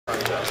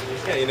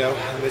Yeah, you know,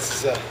 this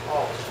is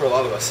for a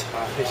lot of us,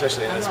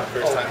 especially, and it's my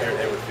first time here at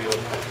Edward Field,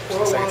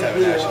 the second time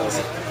at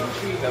Nationals.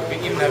 You know,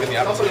 even having the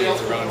opportunity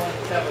to run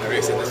a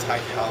race at this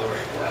high caliber,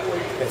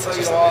 it's just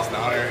it's an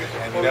honor,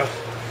 and you know,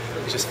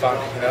 it's just fun.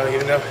 You know,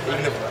 even if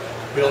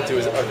we don't do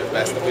our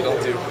best, if we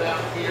don't do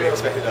what we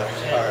expected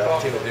our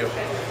team to do,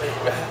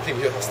 I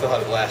think we still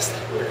had a blast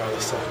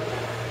regardless. So,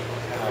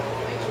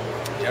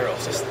 general,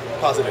 it's just a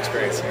positive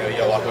experience. You know, you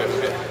gotta walk away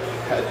from it,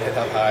 head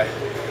held high,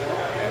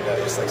 and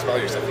just like spell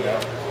yourself. You know,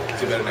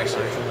 do better next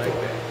year.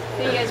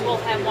 So you guys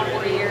both have one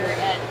more year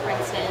at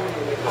Princeton.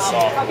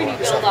 How can you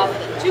build off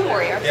of 2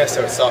 more years? Yeah,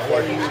 so it's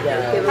sophomore.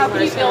 How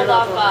can you build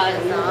off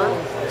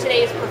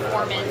today's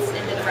performance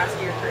into the rest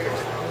of your careers?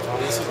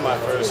 This was my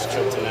first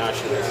trip to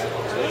Nationals,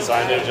 so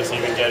I knew just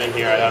even getting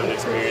here, I'd have an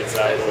experience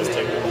that was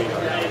taking me.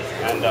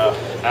 And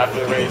after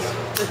the race,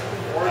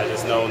 I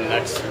just know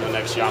next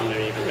year I'm going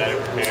to be even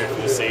better prepared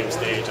for the same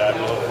stage. I have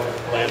no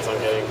plans on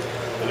getting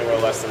anywhere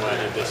less than what I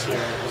did this year.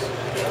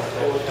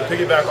 To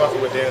piggyback off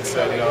of what Dan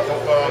said, I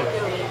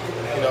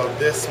hope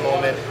this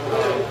moment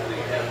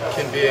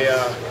can be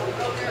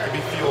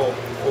fuel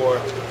for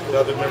the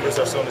other members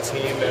that are still on the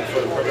team and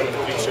for the program in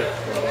the future.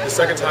 The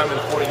second time in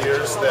 40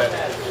 years that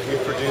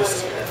we've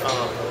produced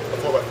a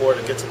 4x4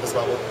 to get to this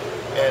level,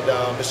 and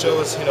it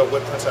shows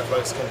what Princeton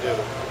Athletics can do.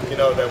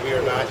 That we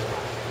are not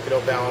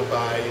bound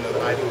by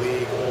the Ivy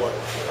League or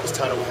this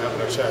title we have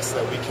in our chest.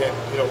 That we can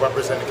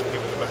represent and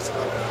compete with the best of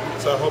them.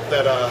 So I hope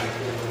that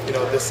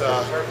this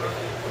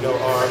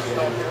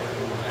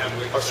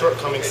our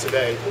shortcomings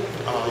today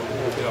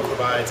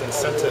provides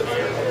incentive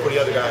for the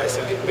other guys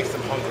and makes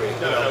them hungry.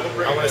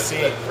 I want to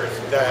see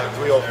that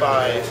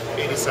 305,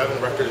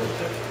 87 record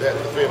that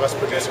the three of us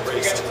produced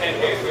raced. All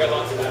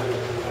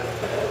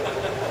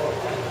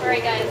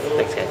right, guys.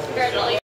 Thanks, guys. Congratulations.